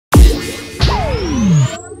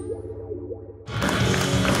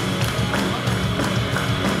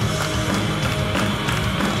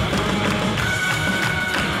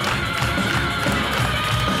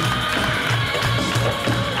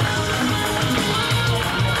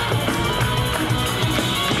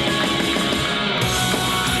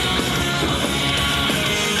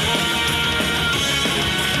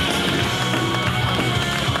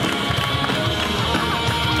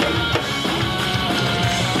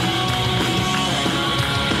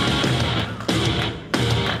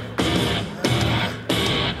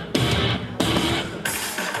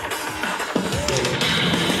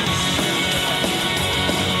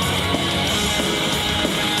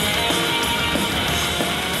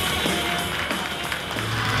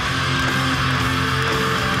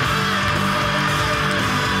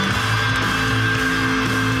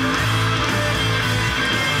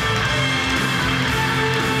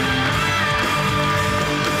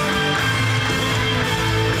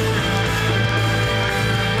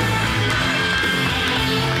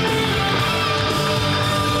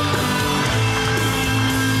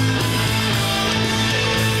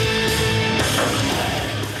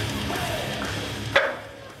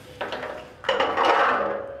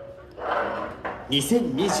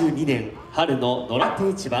2022年春の野良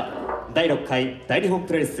手市場第6回大日本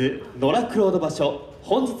プロレス野良クロード場所、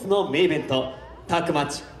本日のメインイベントタッグマッ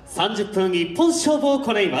チ30分一本勝負を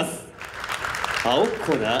行います。青コ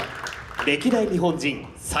ーナー、歴代日本人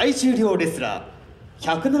最重量レスラ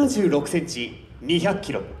ー176センチ200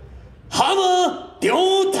キロ浜亮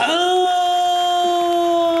太。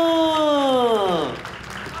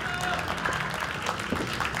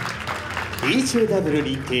BJW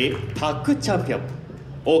認定タッグチャンピオン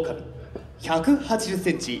狼180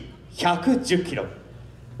センチ110キロ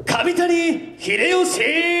神谷秀吉。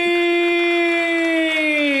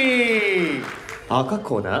赤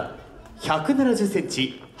コーナー170セン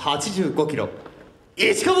チ85キロ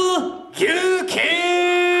石川勇希。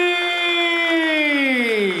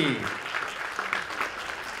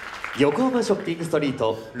横浜ショッピングストリー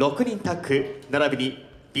ト6人タッグ並び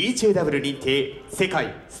にBJW 認定世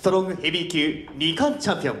界ストロングヘビー級2冠チ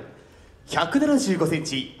ャンピオン175セン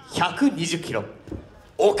チ120キロ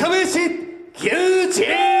岡林裕二。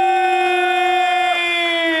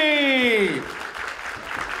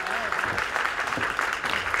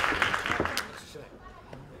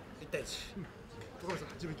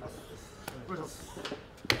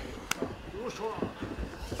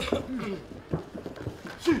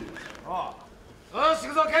よし、行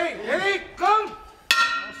くぞ、ケイ、ゴン。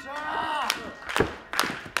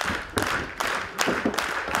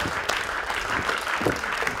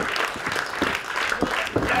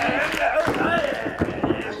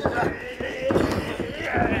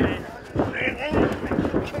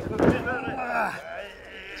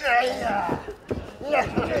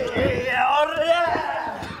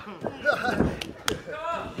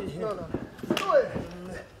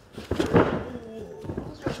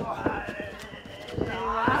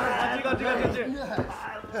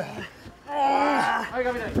はい、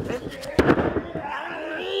神谷。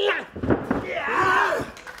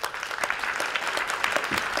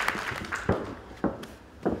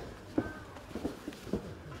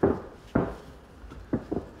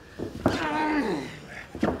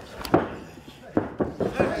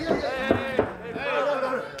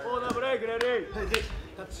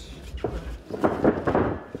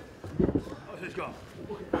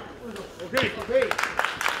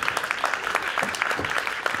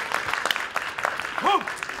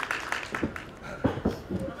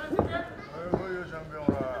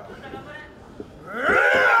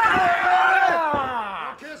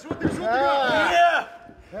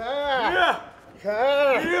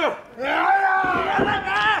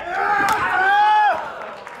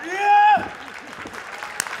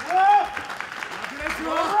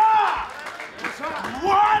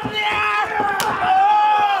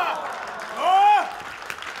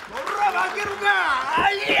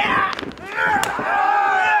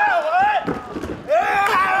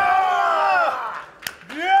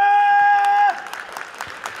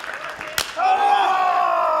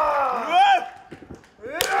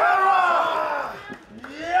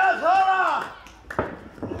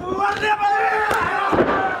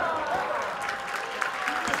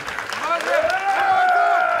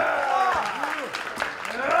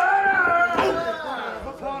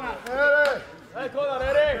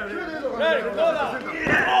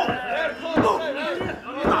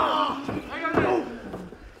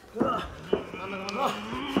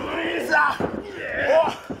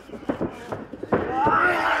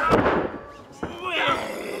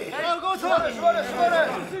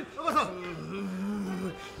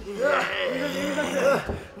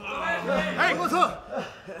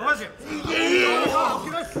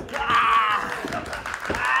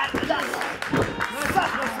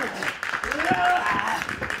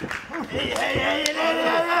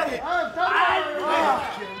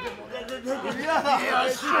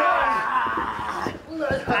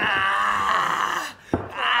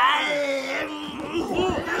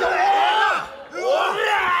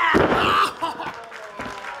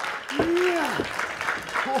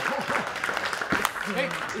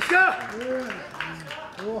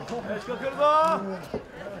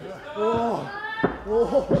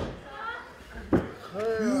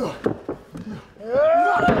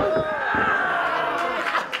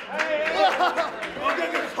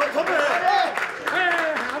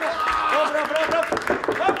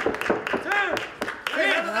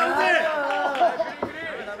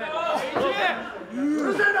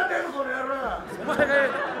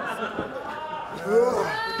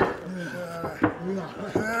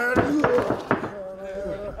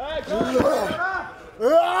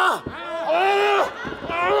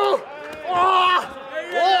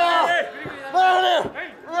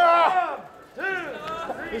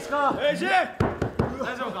石川、大丈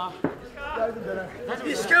夫か？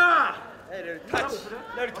石川、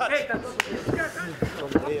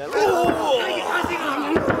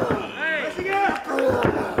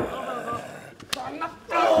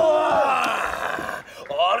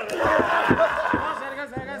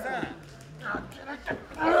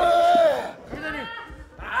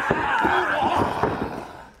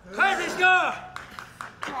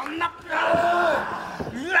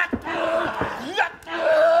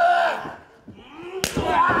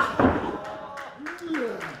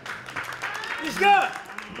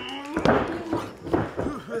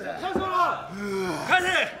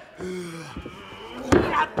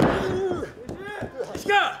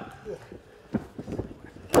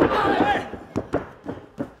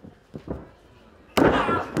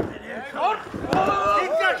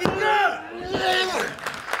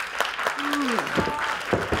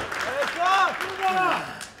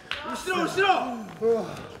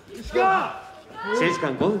試合時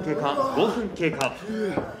間5分経過、5分経過。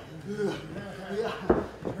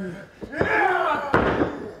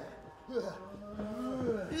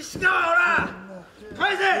石川、ほら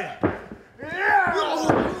返せ。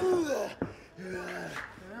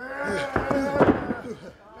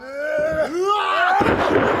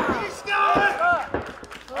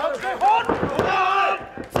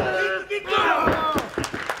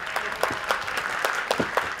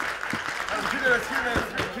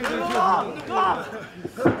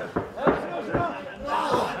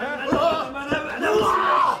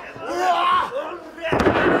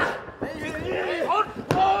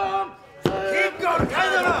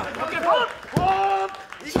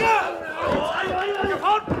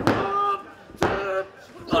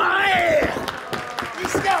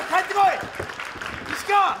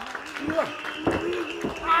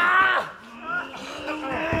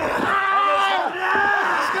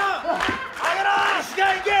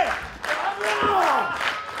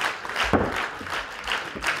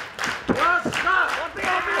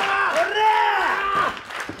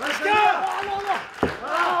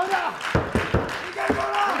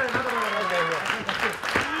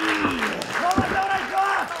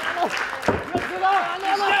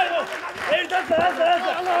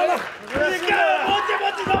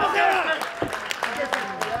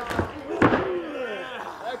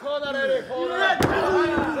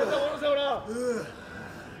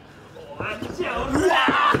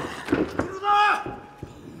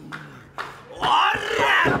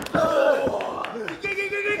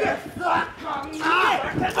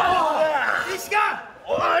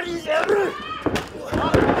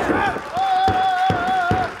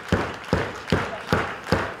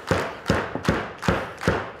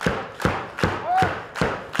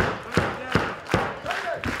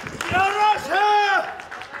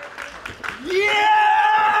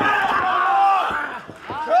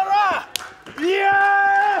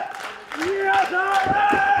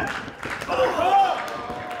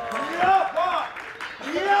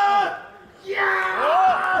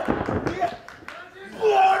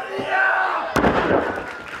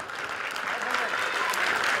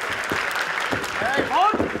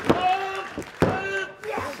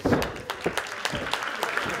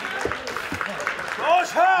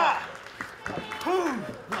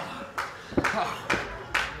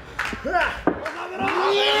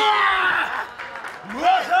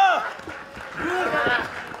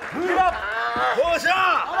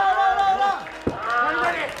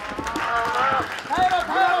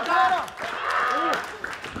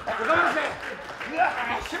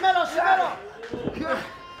閉めろ。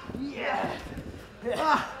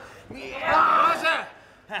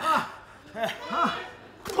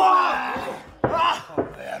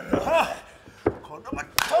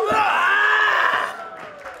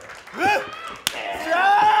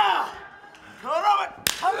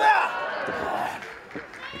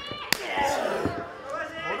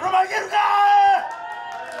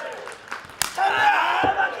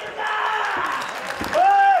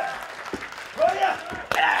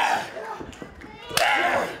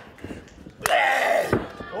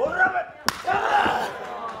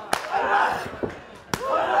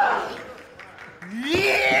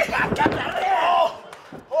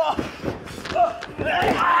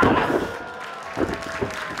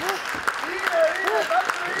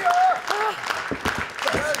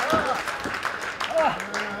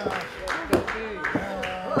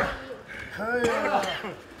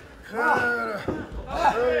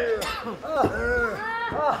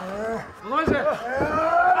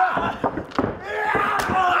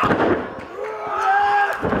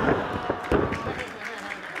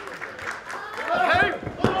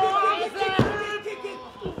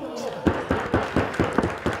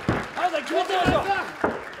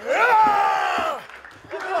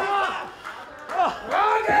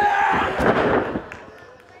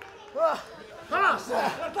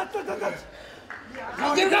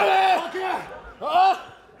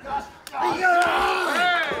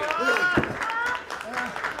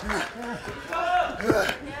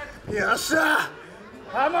よっしゃ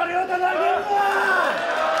浜亮太投げるぞ。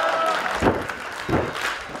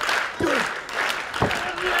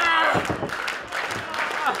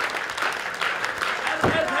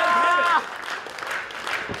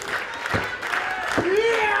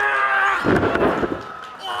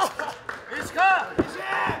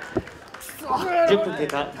10分経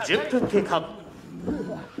過、10分経過。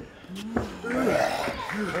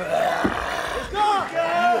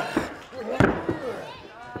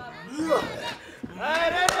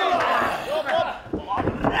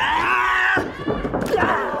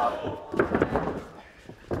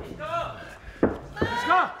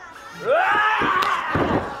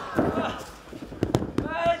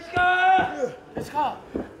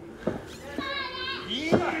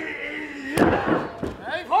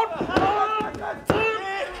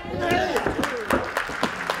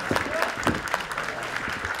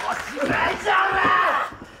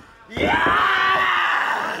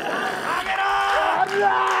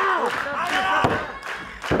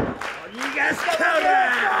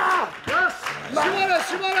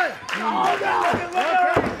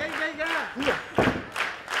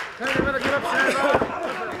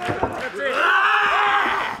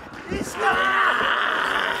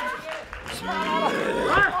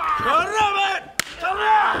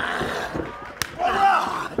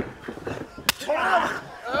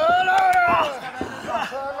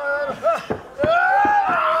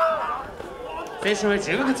選手の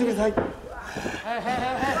自分が決めたい。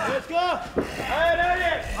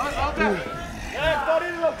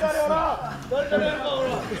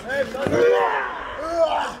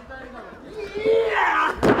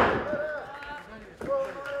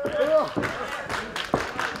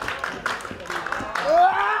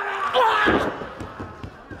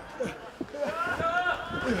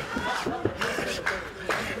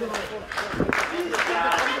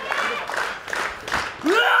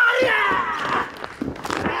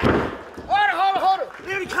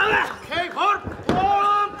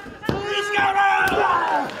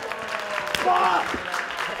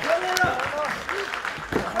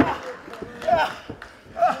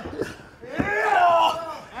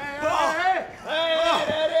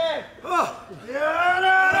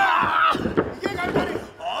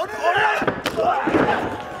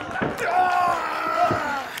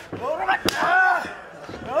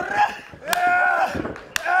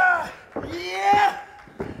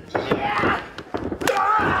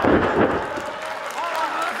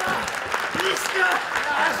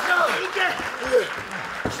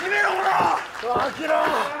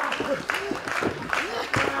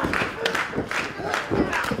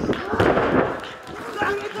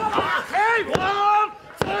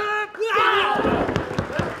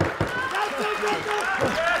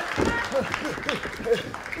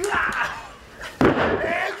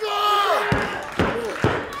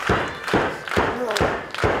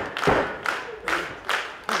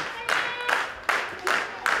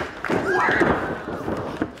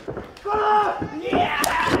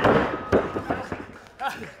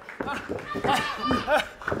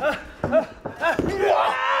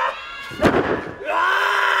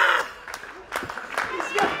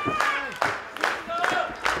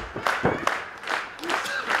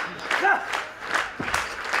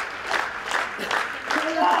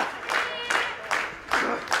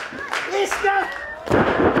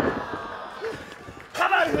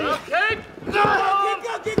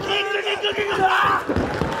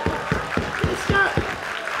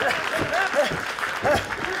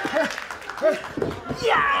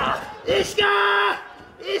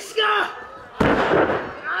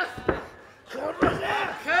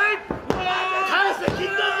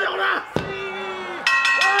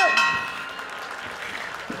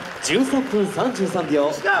13分33秒、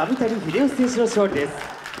上谷秀吉選手の勝利で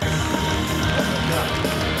す。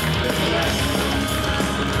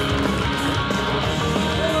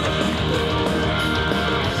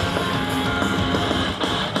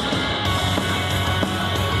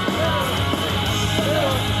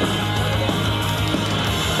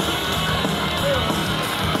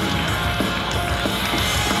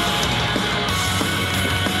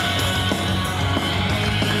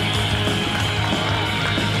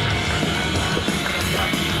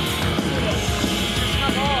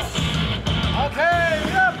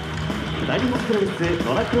大日本プロレス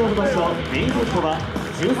野良黒の場所メインイベントは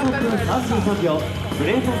13分33秒ブ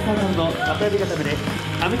レーザースターからの片指固めで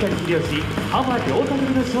上谷秀吉、浜亮太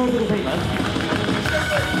組の勝利でございます。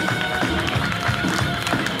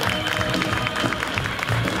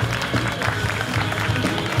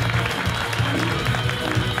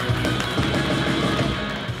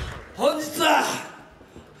本日は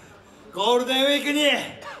ゴールデンウィークに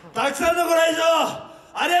たくさんのご来場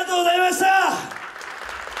ありがとうございました。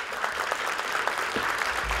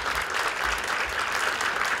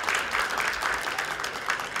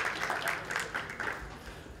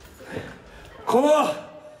この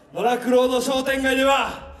野良クロード商店街で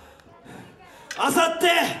はあさって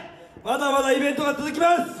まだまだイベントが続き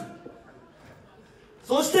ます。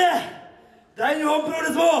そして大日本プロレ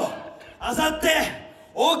スもあさって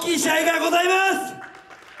大きい試合がございます。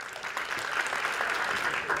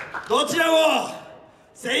どちらも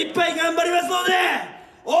精一杯頑張りますので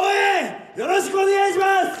応援よろしくお願いし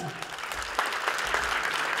ます。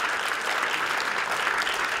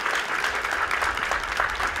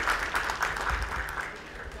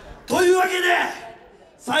というわけで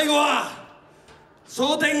最後は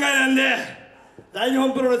商店街なんで大日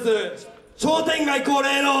本プロレス商店街恒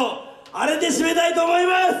例のあれで締めたいと思い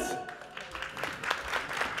ます。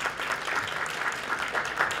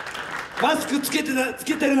マスクつけて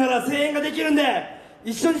るなら声援ができるんで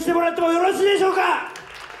一緒にしてもらってもよろしいでしょうか。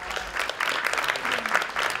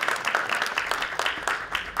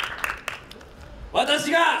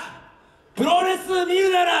私がプロレス見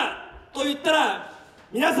るならと言ったら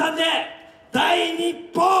皆さんで大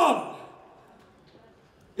日本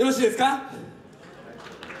よろしいですか。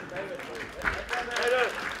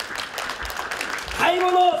買い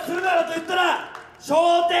物をするならと言ったら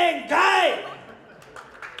商店街よ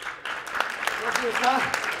ろしいですか。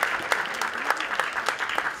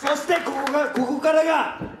そしてここから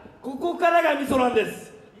がミソなんで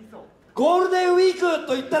す。ゴールデンウィーク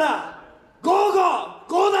と言ったらゴー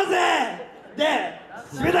ゴーだぜで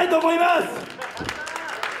締めたいと思います。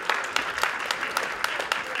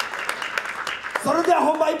それでは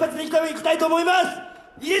本番一発でいきたいと思いま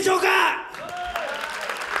す。いいでしょうか。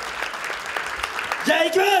じゃあ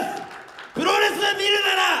いきます。プロレス見る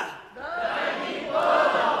なら